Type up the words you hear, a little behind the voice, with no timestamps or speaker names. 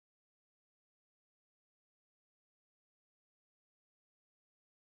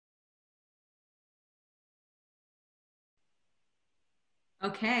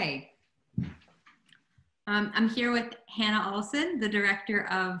Okay. I'm here with Hannah Olson, the director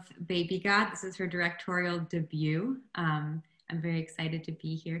of Baby God. This is her directorial debut. I'm very excited to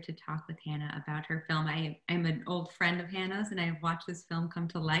be here to talk with Hannah about her film. I'm an old friend of Hannah's and I've watched this film come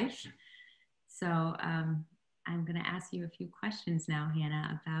to life. So I'm going to ask you a few questions now,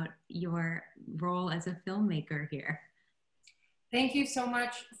 Hannah, about your role as a filmmaker here. Thank you so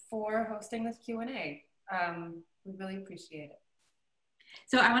much for hosting this Q&A. We really appreciate it.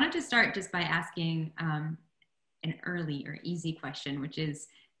 So I wanted to start just by asking an early or easy question, which is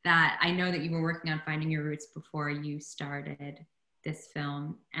that I know that you were working on Finding Your Roots before you started this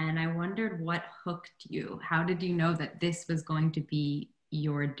film, and I wondered what hooked you. How did you know that this was going to be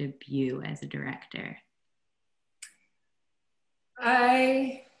your debut as a director?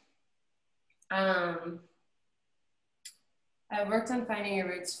 I worked on Finding Your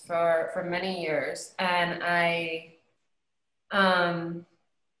Roots for many years, and I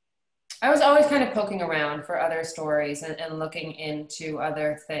was always kind of poking around for other stories and looking into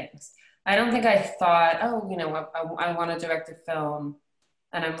other things. I don't think I thought, oh, you know, I want to direct a film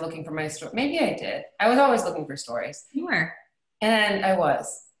and I'm looking for my story. Maybe I did. I was always looking for stories. You were. And I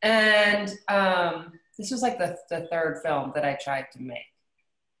was. And this was like the third film that I tried to make.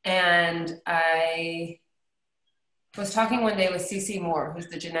 And I was talking one day with Cece Moore, who's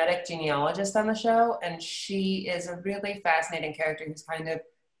the genetic genealogist on the show. And she is a really fascinating character who's kind of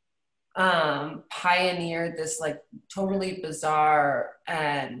pioneered this like totally bizarre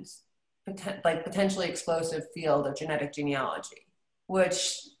and potentially explosive field of genetic genealogy,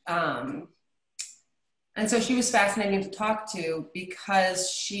 which and so she was fascinating to talk to because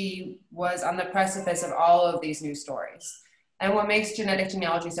she was on the precipice of all of these new stories. And what makes genetic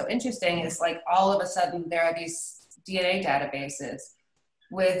genealogy so interesting is like all of a sudden there are these DNA databases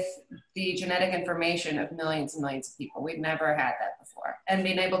with the genetic information of millions and millions of people. We've never had that before. And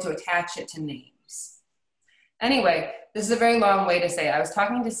being able to attach it to names. Anyway, this is a very long way to say it. I was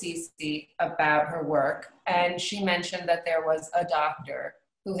talking to Cece about her work, and she mentioned that there was a doctor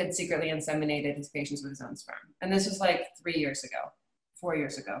who had secretly inseminated his patients with his own sperm. And this was like 4 years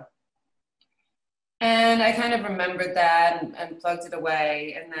ago. And I kind of remembered that and plugged it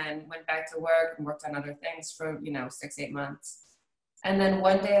away, and then went back to work and worked on other things for, 6-8 months. And then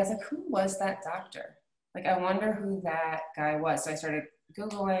one day I was like, who was that doctor? Like, I wonder who that guy was. So I started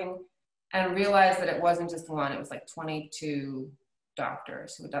Googling and realized that it wasn't just one, it was like 22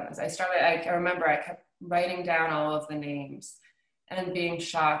 doctors who had done this. I remember I kept writing down all of the names and being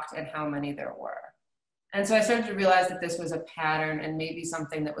shocked at how many there were. And so I started to realize that this was a pattern and maybe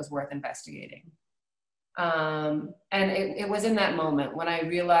something that was worth investigating. And it was in that moment when I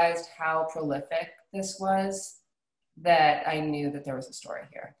realized how prolific this was that I knew that there was a story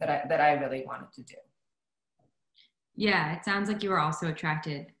here that I really wanted to do. Yeah, it sounds like you were also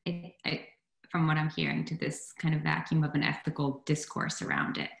attracted, from what I'm hearing, to this kind of vacuum of an ethical discourse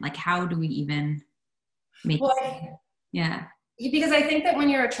around it. Like, how do we even make it? Yeah. Because I think that when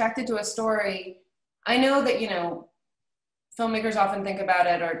you're attracted to a story, I know that, filmmakers often think about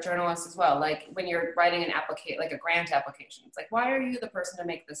it, or journalists as well, like when you're writing like a grant application, it's like, why are you the person to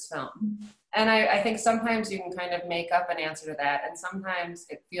make this film? Mm-hmm. And I think sometimes you can kind of make up an answer to that, and sometimes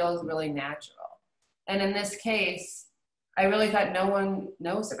it feels really natural. And in this case, I really thought no one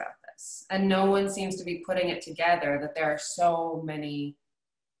knows about this, and no one seems to be putting it together that there are so many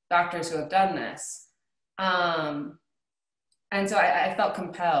doctors who have done this. And so I felt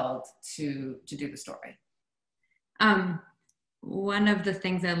compelled to do the story. One of the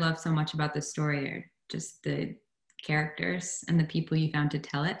things I love so much about this story are just the characters and the people you found to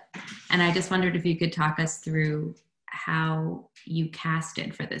tell it. And I just wondered if you could talk us through how you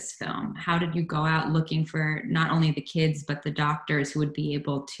casted for this film. How did you go out looking for not only the kids, but the doctors who would be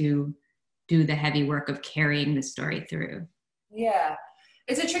able to do the heavy work of carrying the story through? Yeah,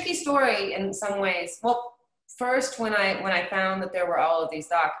 it's a tricky story in some ways. Well, first, when I found that there were all of these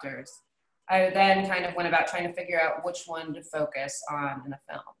doctors, I then kind of went about trying to figure out which one to focus on in the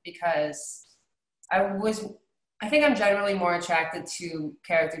film, because I think I'm generally more attracted to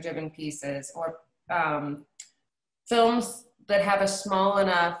character-driven pieces, or films that have a small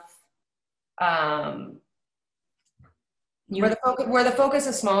enough, where the focus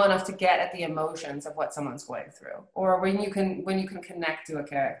is small enough to get at the emotions of what someone's going through, or when you can connect to a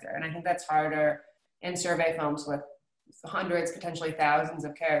character. And I think that's harder in survey films with hundreds, potentially thousands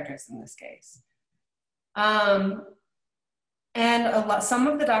of characters in this case. And some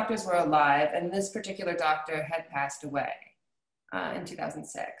of the doctors were alive, and this particular doctor had passed away in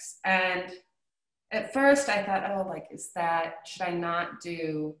 2006. And at first I thought, should I not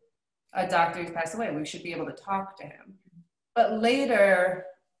do a doctor who's passed away? We should be able to talk to him. But later,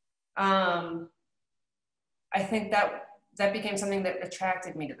 I think that became something that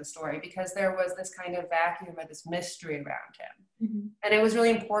attracted me to the story, because there was this kind of vacuum or this mystery around him. Mm-hmm. And it was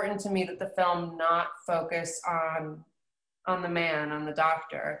really important to me that the film not focus on the man, on the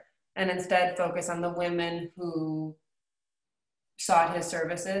doctor, and instead focus on the women who sought his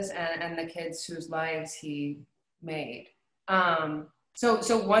services and the kids whose lives he made. So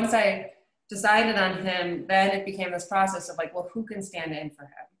once I decided on him, then it became this process of like, well, who can stand in for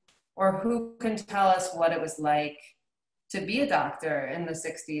him? Or who can tell us what it was like to be a doctor in the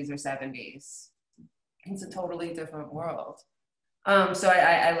 60s or 70s? It's a totally different world. So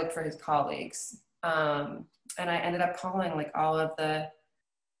I looked for his colleagues. And I ended up calling like all of the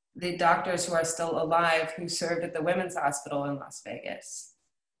doctors who are still alive who served at the Women's Hospital in Las Vegas.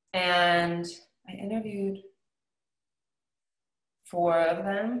 And I interviewed 4 of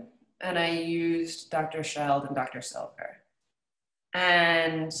them, and I used Dr. Sheld and Dr. Silver.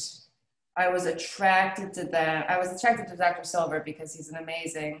 And I was attracted to them. I was attracted to Dr. Silver because he's an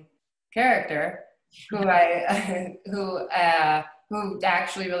amazing character who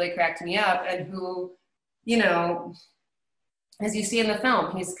actually really cracked me up, and who, you know, as you see in the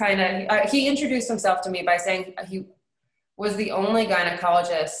film, he's kind of, he introduced himself to me by saying he was the only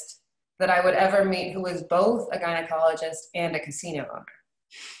gynecologist that I would ever meet who was both a gynecologist and a casino owner.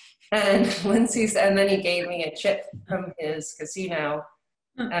 And and then he gave me a chip from his casino,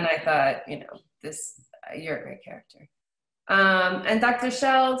 and I thought, you know, you're a great character. And Dr.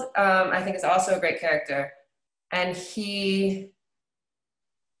 Sheld, I think, is also a great character, and he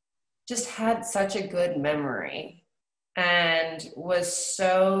just had such a good memory and was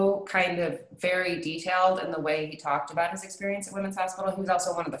so kind of very detailed in the way he talked about his experience at Women's Hospital. He was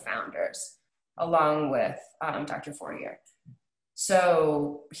also one of the founders, along with Dr. Fortier.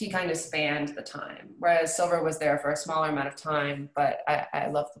 So he kind of spanned the time, whereas Silver was there for a smaller amount of time, but I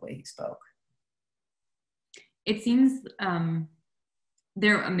loved the way he spoke. It seems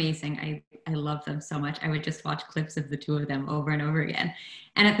they're amazing. I love them so much. I would just watch clips of the 2 of them over and over again.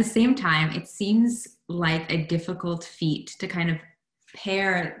 And at the same time, it seems like a difficult feat to kind of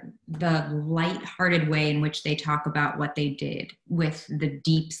pair the light-hearted way in which they talk about what they did with the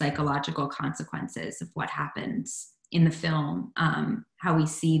deep psychological consequences of what happens in the film, how we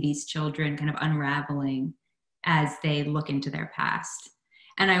see these children kind of unraveling as they look into their past.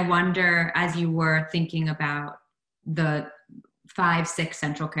 And I wonder, as you were thinking about the 5, 6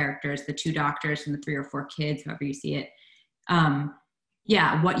 central characters, the 2 doctors and the 3 or 4 kids, however you see it,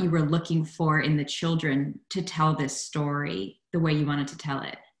 what you were looking for in the children to tell this story the way you wanted to tell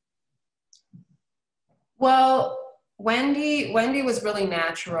it. Well, Wendy was really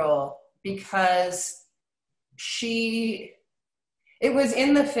natural because it was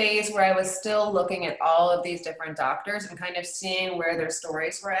in the phase where I was still looking at all of these different doctors and kind of seeing where their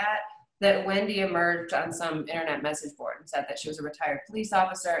stories were at, that Wendy emerged on some internet message board and said that she was a retired police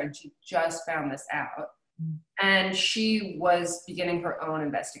officer and she just found this out. And she was beginning her own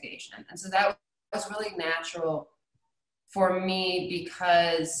investigation. And so that was really natural for me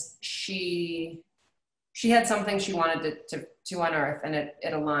because she had something she wanted to unearth, and it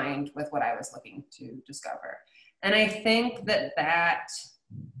aligned with what I was looking to discover. And I think that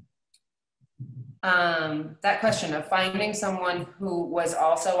question of finding someone who was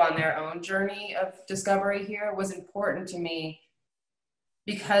also on their own journey of discovery here was important to me,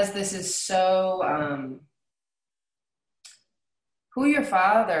 because this is so, who your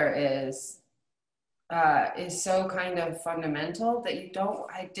father is so kind of fundamental that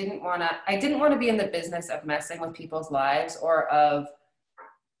I didn't want to be in the business of messing with people's lives or of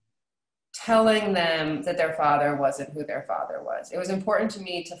telling them that their father wasn't who their father was. It was important to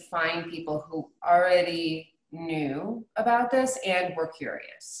me to find people who already knew about this and were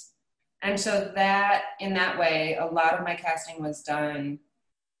curious. And so that, in that way, a lot of my casting was done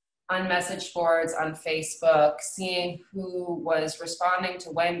on message boards, on Facebook, seeing who was responding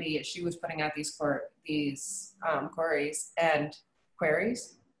to Wendy as she was putting out these queries and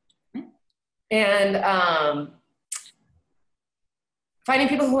finding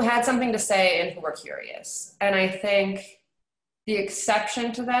people who had something to say and who were curious. And I think the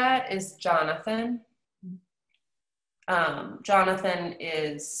exception to that is Jonathan. Jonathan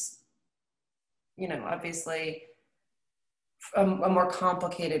is, obviously a more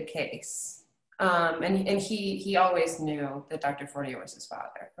complicated case. And he always knew that Dr. Fortier was his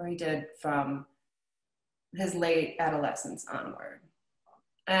father, or he did from his late adolescence onward.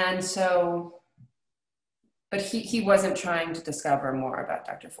 And so, but he wasn't trying to discover more about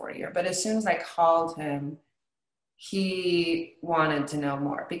Dr. Fortier. But as soon as I called him, he wanted to know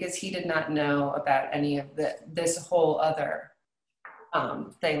more because he did not know about any of this whole other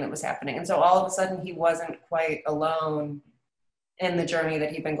thing that was happening. And so all of a sudden he wasn't quite alone in the journey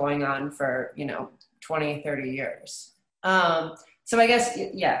that he'd been going on for, 20, 30 years. So I guess,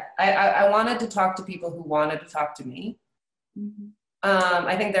 yeah, I wanted to talk to people who wanted to talk to me. Mm-hmm.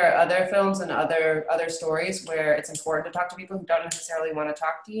 I think there are other films and other stories where it's important to talk to people who don't necessarily want to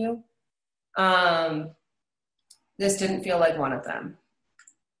talk to you. This didn't feel like one of them.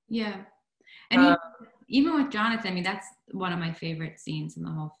 Yeah. And even with Jonathan, I mean, that's one of my favorite scenes in the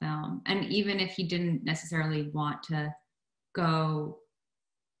whole film. And even if he didn't necessarily want to go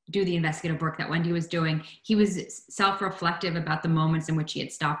do the investigative work that Wendy was doing, he was self-reflective about the moments in which he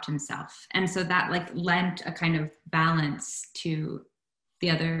had stopped himself. And so that like lent a kind of balance to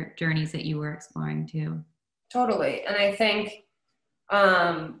the other journeys that you were exploring too. Totally. And I think,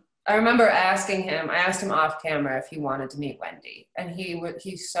 I remember I asked him off camera if he wanted to meet Wendy, and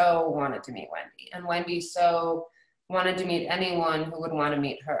he so wanted to meet Wendy, and Wendy so wanted to meet anyone who would want to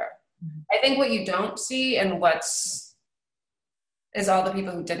meet her. Mm-hmm. I think what you don't see and is all the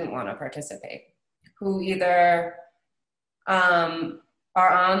people who didn't want to participate, who either are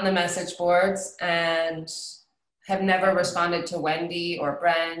on the message boards and have never responded to Wendy or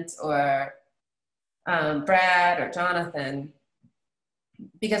Brent or Brad or Jonathan,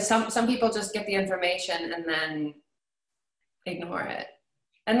 because some people just get the information and then ignore it.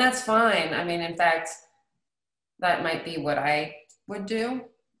 And that's fine. I mean, in fact, that might be what I would do.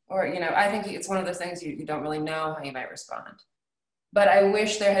 Or, I think it's one of those things you don't really know how you might respond. But I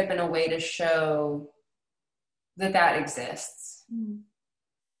wish there had been a way to show that exists.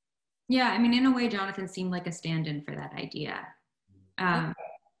 Yeah, I mean, in a way, Jonathan seemed like a stand-in for that idea.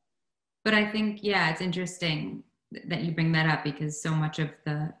 But I think, yeah, it's interesting that you bring that up, because so much of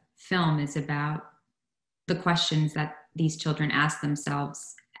the film is about the questions that these children ask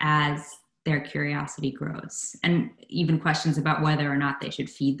themselves as their curiosity grows, and even questions about whether or not they should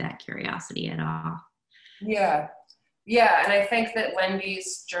feed that curiosity at all. Yeah. Yeah, and I think that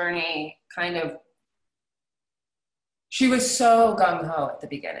Wendy's journey she was so gung-ho at the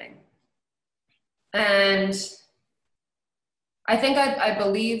beginning. And I think I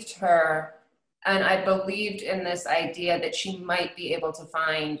believed her, and I believed in this idea that she might be able to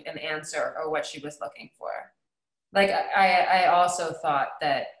find an answer or what she was looking for. Like, I also thought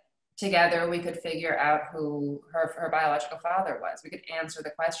that together we could figure out who her biological father was. We could answer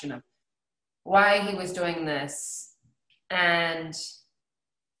the question of why he was doing this. And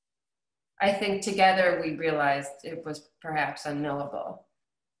I think together we realized it was perhaps unknowable.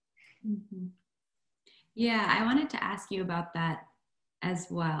 Mm-hmm. Yeah, I wanted to ask you about that as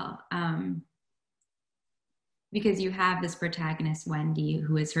well. Because you have this protagonist, Wendy,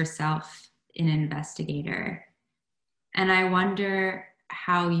 who is herself an investigator. And I wonder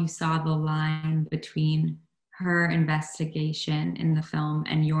how you saw the line between her investigation in the film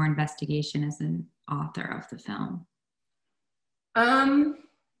and your investigation as an author of the film.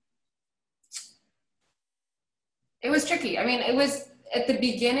 It was tricky. I mean, it was at the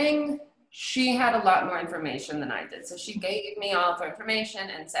beginning, she had a lot more information than I did. So she gave me all of her information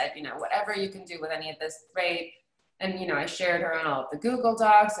and said, whatever you can do with any of this, great. And, I shared her on all of the Google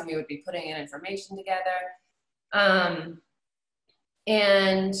Docs, and we would be putting in information together.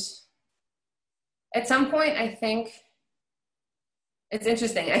 And at some point, I think it's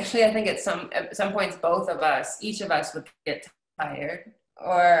interesting. Actually, I think at some points, each of us would get tired,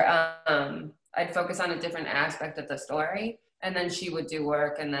 or I'd focus on a different aspect of the story, and then she would do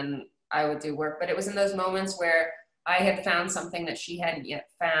work, and then I would do work. But it was in those moments where I had found something that she hadn't yet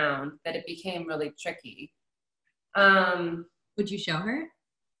found that it became really tricky. Would you show her?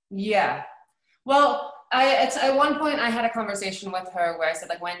 Yeah. Well, at one point I had a conversation with her where I said,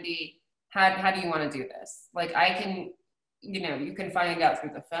 like, Wendy, how do you want to do this? Like, I can, you can find out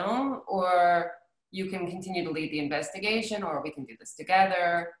through the film, or you can continue to lead the investigation, or we can do this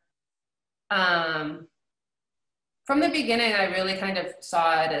together. From the beginning, I really kind of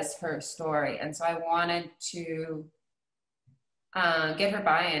saw it as her story. And so I wanted to get her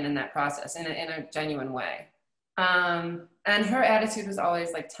buy-in in that process in a genuine way. And her attitude was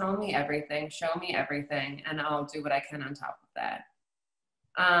always like, tell me everything, show me everything, and I'll do what I can on top of that.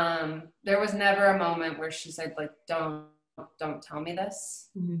 There was never a moment where she said, like, don't tell me this.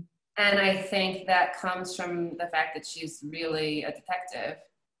 Mm-hmm. And I think that comes from the fact that she's really a detective.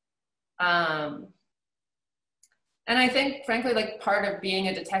 And I think, frankly, like, part of being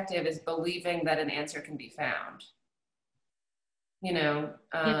a detective is believing that an answer can be found. Yeah.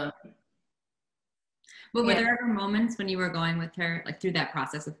 But were there ever moments when you were going with her, like, through that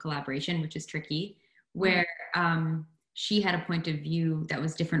process of collaboration, which is tricky, where she had a point of view that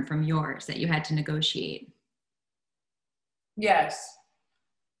was different from yours that you had to negotiate. Yes.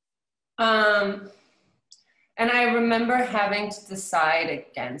 And I remember having to decide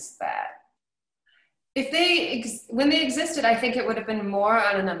against that. When they existed, I think it would have been more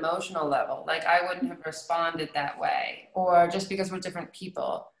on an emotional level. Like I wouldn't have responded that way, or just because we're different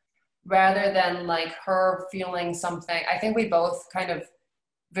people, rather than like her feeling something. I think we both kind of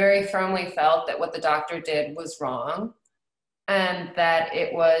very firmly felt that what the doctor did was wrong, and that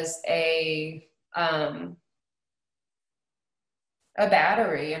it was a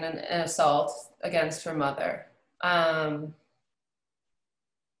battery and an assault against her mother. And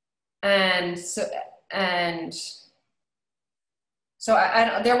so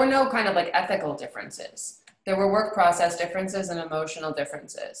there were no kind of like ethical differences. There were work process differences and emotional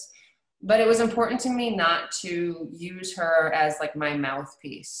differences. But it was important to me not to use her as like my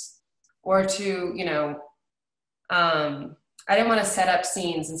mouthpiece, or to, you know, I didn't want to set up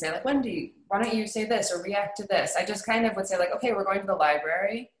scenes and say like, Wendy, why don't you say this or react to this? I just kind of would say like, okay, we're going to the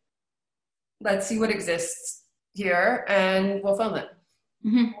library. Let's see what exists here and we'll film it.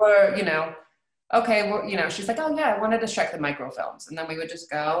 Mm-hmm. Or, you know, okay, well, you know, she's like, oh yeah, I wanted to check the microfilms. And then we would just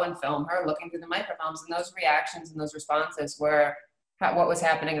go and film her looking through the microfilms, and those reactions and those responses were what was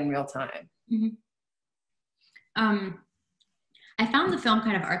happening in real time. Mm-hmm. I found the film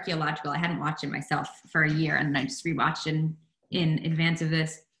kind of archaeological. I hadn't watched it myself for a year, and I just rewatched it in advance of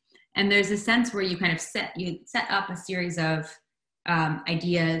this. And there's a sense where you kind of set up a series of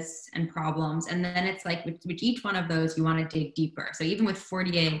ideas and problems, and then it's like with each one of those you want to dig deeper. So even with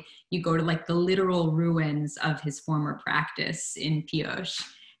Fortier, you go to like the literal ruins of his former practice in Pioche,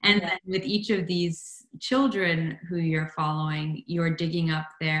 and then with each of these children who you're following, you're digging up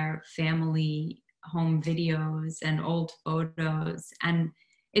their family home videos and old photos, and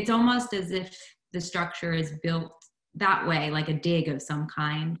it's almost as if the structure is built that way, like a dig of some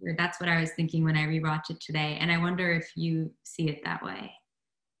kind. Or that's what I was thinking when I rewatched it today, and I wonder if you see it that way.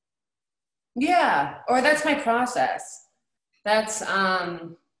 Yeah, or that's my process. That's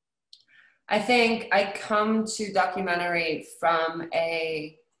I think I come to documentary from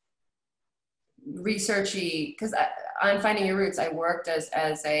a researchy, because on Finding Your Roots I worked as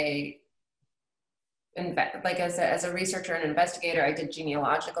a researcher and investigator. I did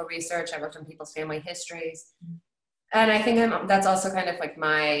genealogical research. I worked on people's family histories. And I think that's also kind of like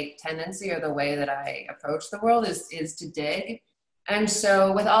my tendency, or the way that I approach the world is to dig. And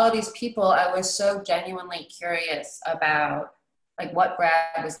so with all of these people, I was so genuinely curious about like what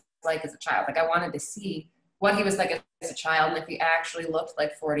Brad was like as a child. Like I wanted to see what he was like as a child, and if he actually looked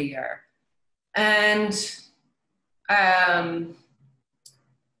like Fortier. And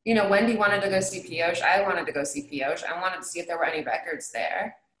you know, Wendy wanted to go see Pioche. I wanted to go see Pioche. I wanted to see if there were any records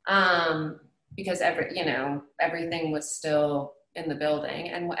there. Because everything was still in the building,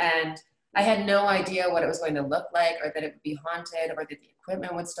 and I had no idea what it was going to look like, or that it would be haunted, or that the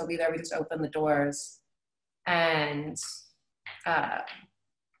equipment would still be there. We just opened the doors, and I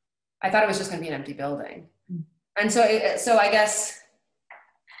thought it was just going to be an empty building. And so I guess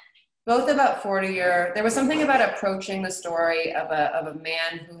both about Fortier, there was something about approaching the story of a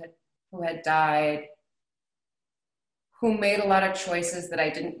man who had died, who made a lot of choices that I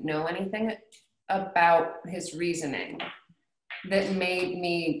didn't know anything about his reasoning, that made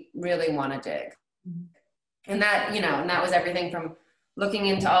me really want to dig. And that, you know, and that was everything from looking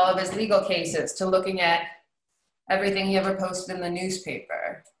into all of his legal cases, to looking at everything he ever posted in the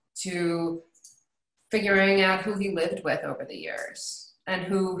newspaper, to figuring out who he lived with over the years and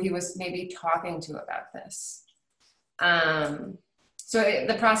who he was maybe talking to about this.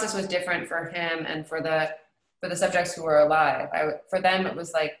 The process was different for him and for the subjects who were alive. For them, it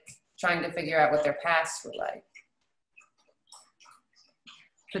was like trying to figure out what their pasts were like.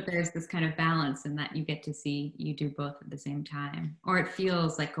 But there's this kind of balance in that you get to see you do both at the same time, or it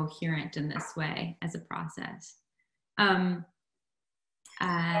feels like coherent in this way as a process.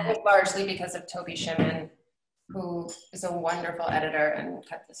 Largely because of Toby Shimon, who is a wonderful editor and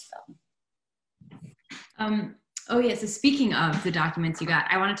cut this film. Oh yeah, so speaking of the documents you got,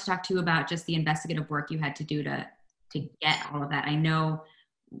 I wanted to talk to you about just the investigative work you had to do to get all of that. I know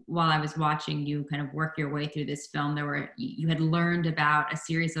while I was watching you kind of work your way through this film, you had learned about a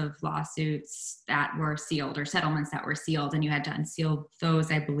series of lawsuits that were sealed, or settlements that were sealed, and you had to unseal those,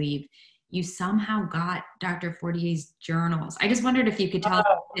 I believe. You somehow got Dr. Fortier's journals. I just wondered if you could tell us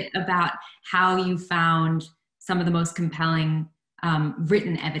a bit about how you found some of the most compelling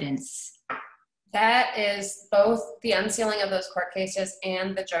written evidence. That is both the unsealing of those court cases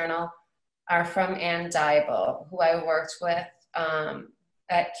and the journal are from Ann Dybel, who I worked with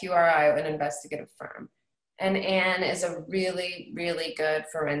at QRI, an investigative firm. And Anne is a really, really good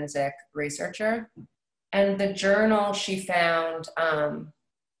forensic researcher. And the journal she found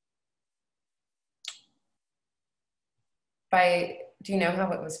do you know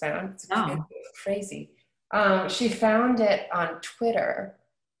how it was found? It's crazy. She found it on Twitter.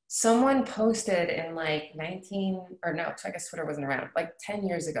 Someone posted in like I guess Twitter wasn't around, like 10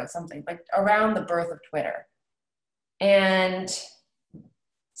 years ago, something like around the birth of Twitter. And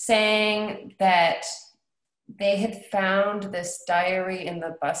saying that they had found this diary in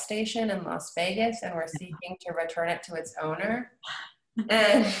the bus station in Las Vegas and were seeking to return it to its owner.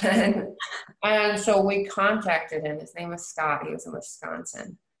 And so we contacted him. His name was Scott. He was in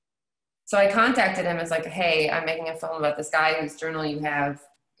Wisconsin. So I contacted him as like, hey, I'm making a film about this guy whose journal you have.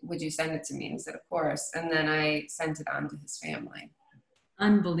 Would you send it to me? And he said, of course. And then I sent it on to his family.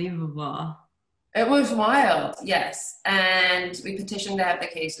 Unbelievable. It was wild, yes. And we petitioned to have the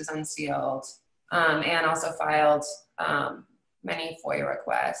cases unsealed. And also filed many FOIA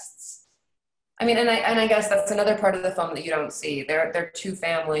requests. I mean, and I guess that's another part of the film that you don't see. There are two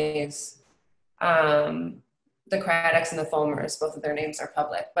families, the Craddocks and the Fulmers. Both of their names are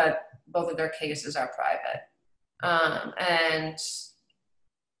public, but both of their cases are private. And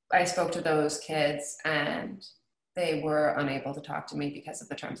I spoke to those kids, and they were unable to talk to me because of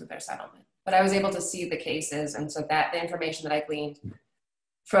the terms of their settlement. But I was able to see the cases, and so that the information that I gleaned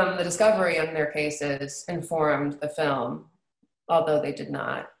from the discovery on their cases informed the film, although they did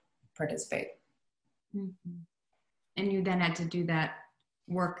not participate. Mm-hmm. And you then had to do that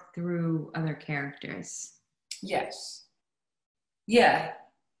work through other characters. Yes. Yeah.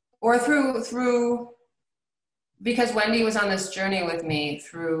 Or through because Wendy was on this journey with me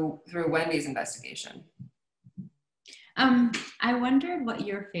through Wendy's investigation. I wondered what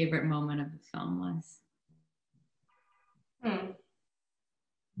your favorite moment of the film was.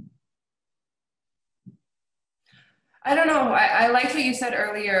 I don't know. I liked what you said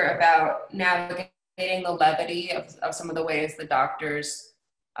earlier about navigating the levity of some of the ways the doctors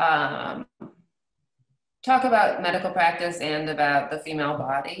talk about medical practice and about the female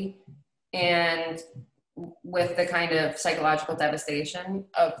body, and with the kind of psychological devastation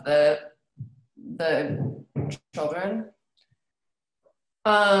of the children.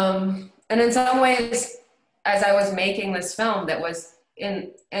 And in some ways, as I was making this film that was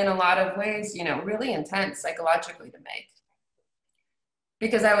in a lot of ways, you know, really intense psychologically to make.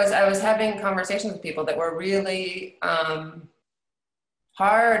 Because I was having conversations with people that were really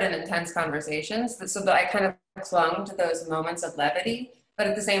hard and intense conversations, so that I kind of clung to those moments of levity. But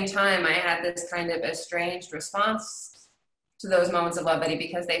at the same time, I had this kind of estranged response to those moments of levity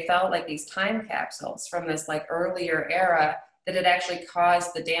because they felt like these time capsules from this like earlier era that had actually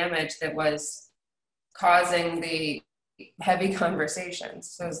caused the damage that was causing the heavy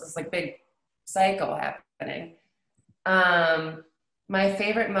conversations. So it was this like big cycle happening. My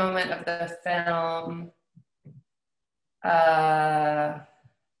favorite moment of the film, I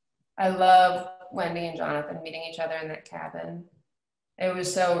love Wendy and Jonathan meeting each other in that cabin. It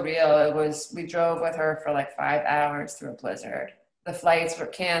was so real. We drove with her for like 5 hours through a blizzard. The flights were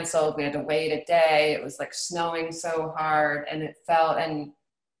canceled. We had to wait a day. It was like snowing so hard, and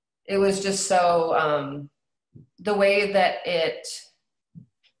it was just so, the way that it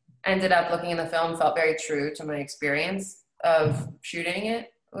ended up looking in the film felt very true to my experience of shooting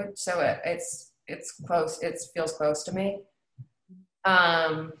it. So it's close. It feels close to me.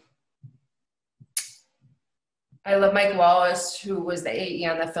 I love Mike Wallace, who was the AE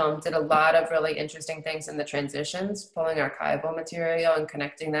on the film, did a lot of really interesting things in the transitions, pulling archival material and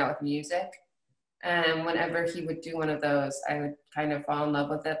connecting that with music. And whenever he would do one of those, I would kind of fall in love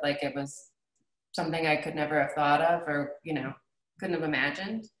with it, like it was something I could never have thought of or, you know, couldn't have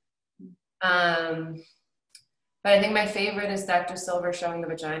imagined. But I think my favorite is Dr. Silver showing the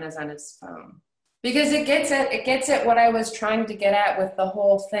vaginas on his phone, because it gets at what I was trying to get at with the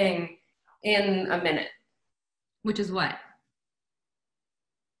whole thing in a minute. Which is what?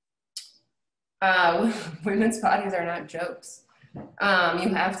 Women's bodies are not jokes. You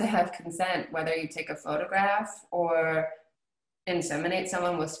have to have consent, whether you take a photograph or inseminate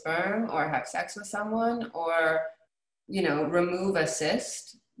someone with sperm or have sex with someone or, you know, remove a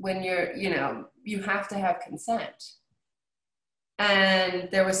cyst. When you're, you know, you have to have consent. And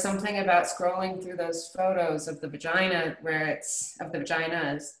there was something about scrolling through those photos of the vagina of the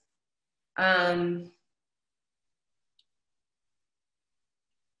vaginas.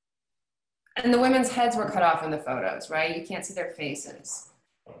 And the women's heads were cut off in the photos, right? You can't see their faces.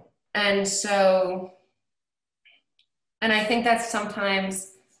 And so, and I think that's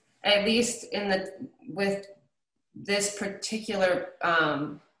sometimes, at least with this particular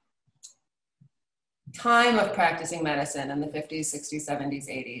time of practicing medicine in the 50s, 60s, 70s,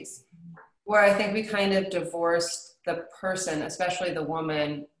 80s, where I think we kind of divorced the person, especially the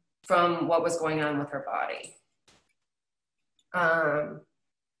woman, from what was going on with her body.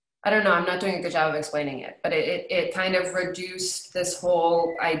 I don't know, I'm not doing a good job of explaining it, but it kind of reduced this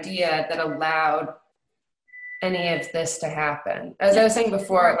whole idea that allowed any of this to happen. As I was saying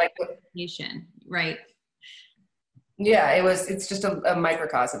before, like, right. Yeah, it's just a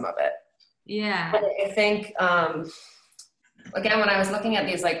microcosm of it. Yeah. But I think, again, when I was looking at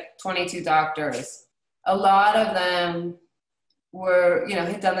these like 22 doctors, a lot of them were,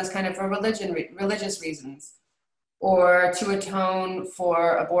 had done this kind of for religious reasons, or to atone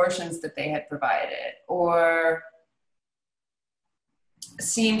for abortions that they had provided, or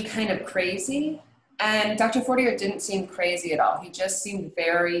seemed kind of crazy. And Dr. Fortier didn't seem crazy at all. He just seemed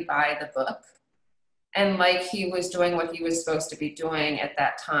very by the book, and like he was doing what he was supposed to be doing at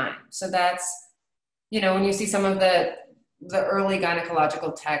that time. So that's, when you see some of the early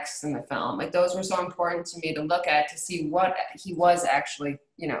gynecological texts in the film, like those were so important to me to look at, to see what he was actually,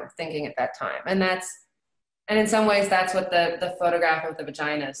 thinking at that time. And in some ways, that's what the photograph of the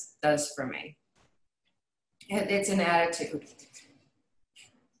vaginas does for me. It's an attitude.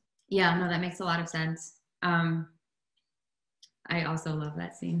 Yeah, no, that makes a lot of sense. I also love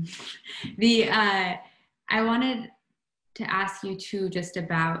that scene. I wanted to ask you too, just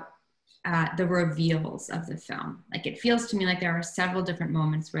about the reveals of the film. Like, it feels to me like there are several different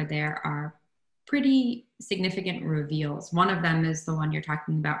moments where there are pretty significant reveals. One of them is the one you're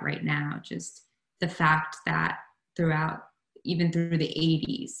talking about right now, just the fact that even through the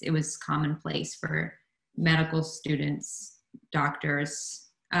 80s, it was commonplace for medical students, doctors,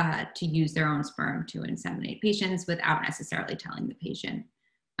 to use their own sperm to inseminate patients without necessarily telling the patient.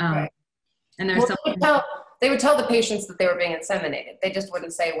 Right. And there's they would tell the patients that they were being inseminated. They just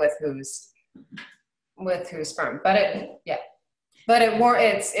wouldn't say with whose sperm. But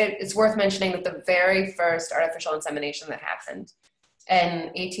it's worth mentioning that the very first artificial insemination that happened in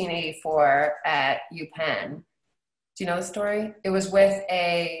 1884 at UPenn. Do you know the story? It was with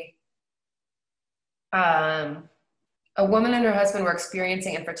a woman and her husband were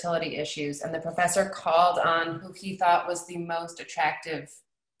experiencing infertility issues, and the professor called on who he thought was the most attractive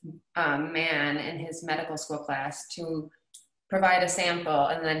man in his medical school class to provide a sample,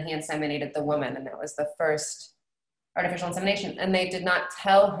 and then he inseminated the woman, and it was the first artificial insemination. And they did not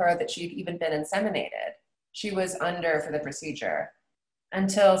tell her that she'd even been inseminated. She was under for the procedure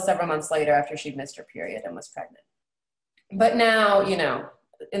until several months later, after she'd missed her period and was pregnant. But now, in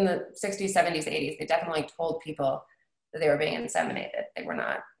the 60s, 70s, 80s, they definitely told people that they were being inseminated.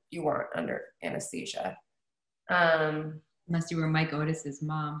 You weren't under anesthesia. Unless you were Mike Otis's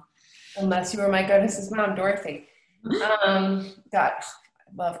mom. Unless you were Mike Otis's mom, Dorothy. God, I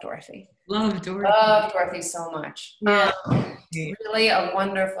love Dorothy. Love Dorothy. Love Dorothy so much. Yeah. Really a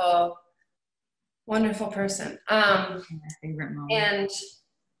wonderful, wonderful person. My favorite moment.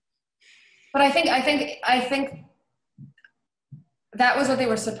 But I think that was what they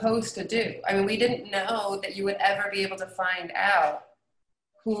were supposed to do. I mean, we didn't know that you would ever be able to find out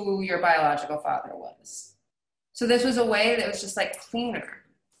who your biological father was. So this was a way that was just like cleaner.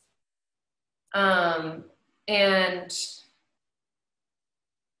 And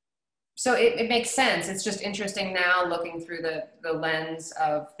so it makes sense. It's just interesting now looking through the lens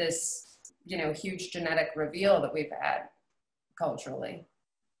of this, huge genetic reveal that we've had culturally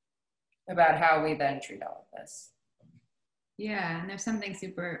about how we then treat all of this. Yeah, and there's something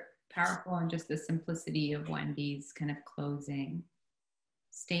super powerful in just the simplicity of Wendy's kind of closing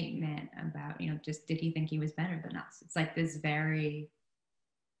statement about, just did he think he was better than us? It's like this very,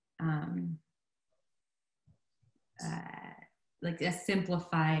 like a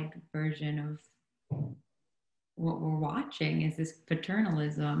simplified version of what we're watching is this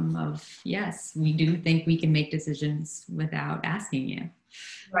paternalism of, yes, we do think we can make decisions without asking you.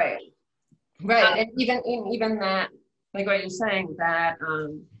 Right. And even that, like what you're saying, that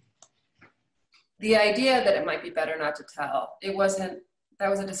the idea that it might be better not to tell, that was a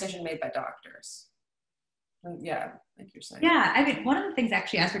decision made by doctors. Yeah, like you're saying. Yeah, I mean, one of the things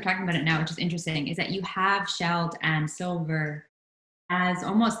actually, as we're talking about it now, which is interesting, is that you have Sheld and Silver as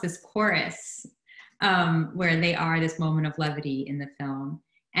almost this chorus where they are this moment of levity in the film.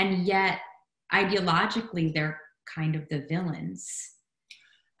 And yet, ideologically, they're kind of the villains.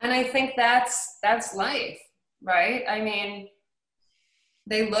 And I think that's life. Right? I mean,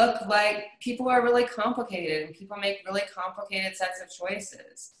 they look like people are really complicated and people make really complicated sets of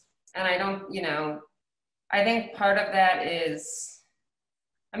choices. And I think part of that is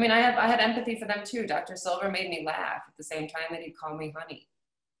I mean, I had empathy for them too. Dr. Silver made me laugh at the same time that he'd call me honey,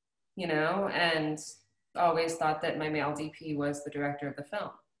 you know, and always thought that my male DP was the director of the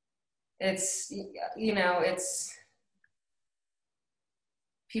film. It's, you know, it's,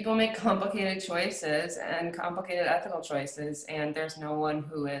 people make complicated choices and complicated ethical choices, and there's no one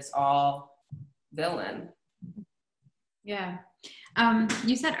who is all villain. Yeah.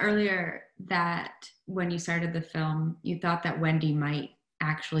 You said earlier that when you started the film, you thought that Wendy might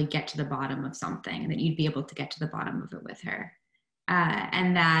actually get to the bottom of something, and that you'd be able to get to the bottom of it with her.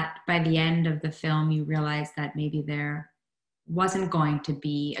 And that by the end of the film, you realized that maybe there wasn't going to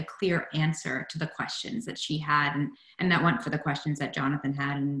be a clear answer to the questions that she had, and that went for the questions that Jonathan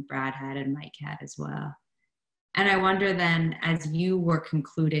had and Brad had and Mike had as well. And I wonder then, as you were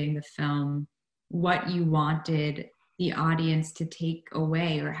concluding the film, what you wanted the audience to take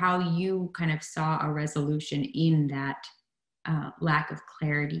away, or how you kind of saw a resolution in that lack of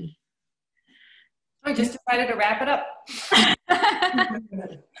clarity. I just decided to wrap it up.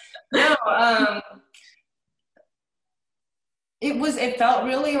 No, it felt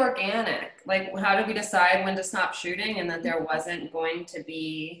really organic. Like, how did we decide when to stop shooting, and that there wasn't going to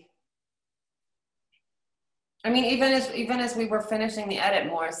be, I mean, even as we were finishing the edit,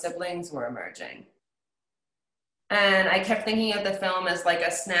 more siblings were emerging. And I kept thinking of the film as like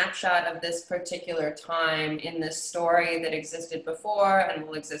a snapshot of this particular time in this story that existed before and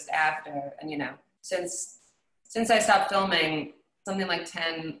will exist after. And, you know, since I stopped filming, something like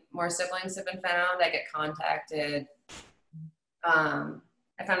 10 more siblings have been found. I get contacted.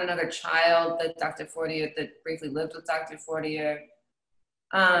 I found another child that Dr. Fortier, that briefly lived with Dr. Fortier.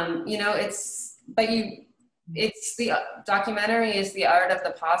 You know, it's the documentary is the art of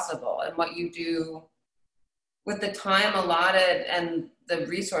the possible, and what you do with the time allotted and the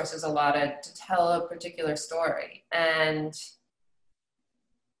resources allotted to tell a particular story. And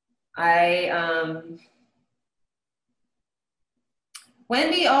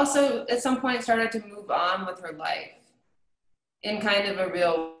Wendy also at some point started to move on with her life in kind of a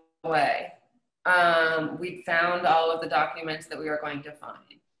real way. We'd found all of the documents that we were going to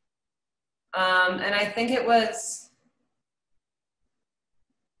find. And I think it was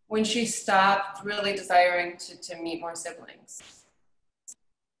when she stopped really desiring to meet more siblings.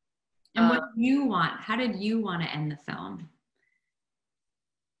 And what do you want? How did you want to end the film?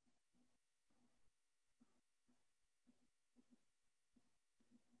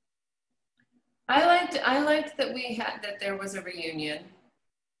 I liked that there was a reunion,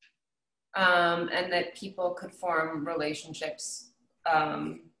 and that people could form relationships.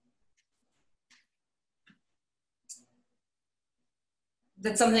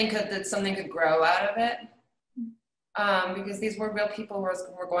 That something could grow out of it, because these were real people who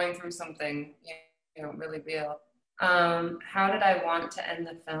were going through something, you know, really real. How did I want to end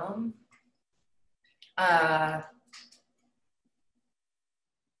the film?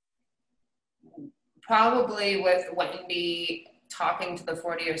 Probably with Wendy talking to the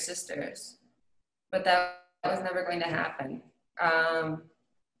Fortier sisters, but that was never going to happen.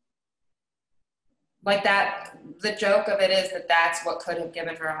 Like that, the joke of it is that that's what could have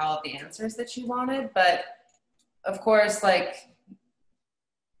given her all of the answers that she wanted. But of course, like,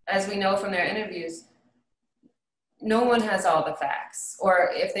 as we know from their interviews, no one has all the facts,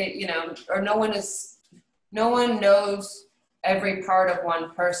 or if they, you know, or no one knows every part of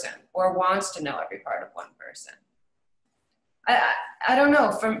one person or wants to know every part of one person. I don't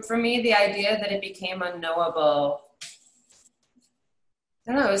know, for me, the idea that it became unknowable,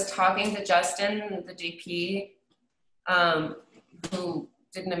 I don't know, I was talking to Justin, the DP, who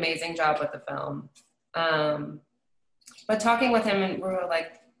did an amazing job with the film. But talking with him, and we were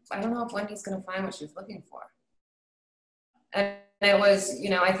like, I don't know if Wendy's gonna find what she's looking for. And it was, you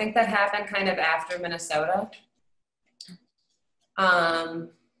know, I think that happened kind of after Minnesota.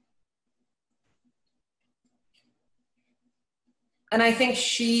 And I think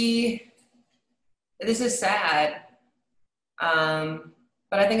this is sad,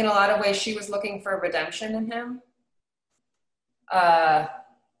 but I think in a lot of ways she was looking for redemption in him, and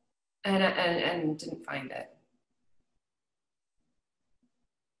didn't find it.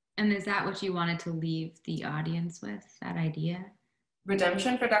 And is that what you wanted to leave the audience with, that idea?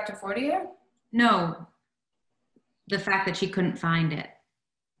 Redemption for Dr. Fortier? No, the fact that she couldn't find it.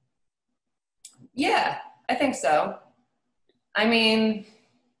 Yeah, I think so. I mean,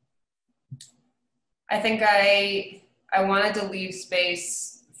 I think I wanted to leave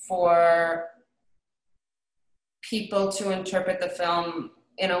space for people to interpret the film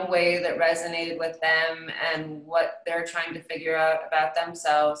in a way that resonated with them and what they're trying to figure out about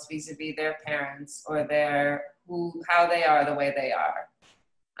themselves vis-a-vis their parents, or how they are the way they are.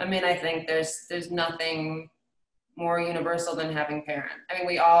 I mean, I think there's nothing more universal than having parents. I mean,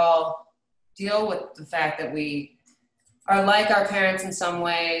 we all deal with the fact that we are like our parents in some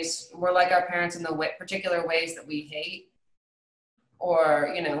ways. We're like our parents in the particular ways that we hate.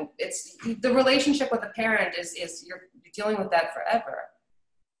 Or, you know, it's the relationship with a parent is you're dealing with that forever.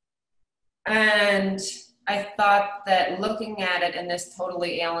 And I thought that looking at it in this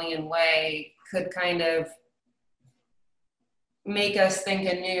totally alien way could kind of make us think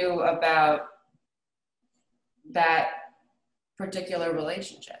anew about that particular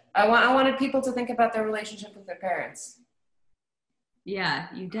relationship. I wanted people to think about their relationship with their parents. Yeah,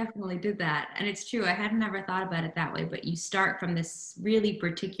 you definitely did that. And it's true. I had never thought about it that way, but you start from this really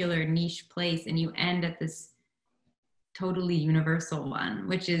particular niche place and you end at this totally universal one,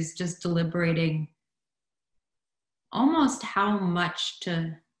 which is just deliberating almost how much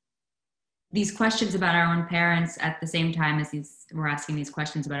to these questions about our own parents at the same time as we're asking these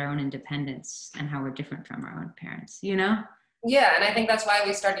questions about our own independence and how we're different from our own parents, you know? Yeah, and I think that's why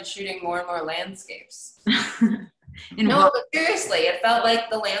we started shooting more and more landscapes. No, but seriously, it felt like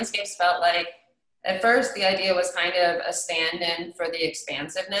the landscapes felt like, at first the idea was kind of a stand-in for the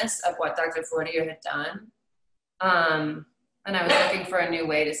expansiveness of what Dr. Fortier had done. And I was looking for a new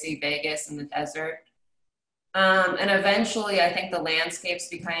way to see Vegas in the desert. And eventually I think the landscapes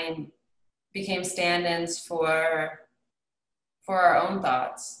became stand-ins for our own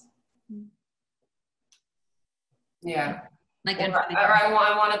thoughts. Yeah. Like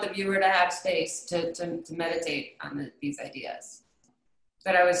I wanted the viewer to have space to meditate on these ideas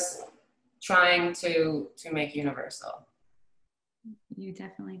that I was trying to make universal. You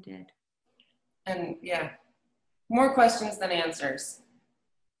definitely did. And yeah, more questions than answers.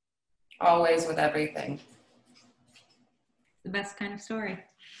 Always with everything. The best kind of story.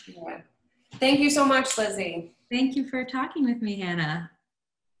 Yeah. Thank you so much, Lizzie. Thank you for talking with me, Hannah.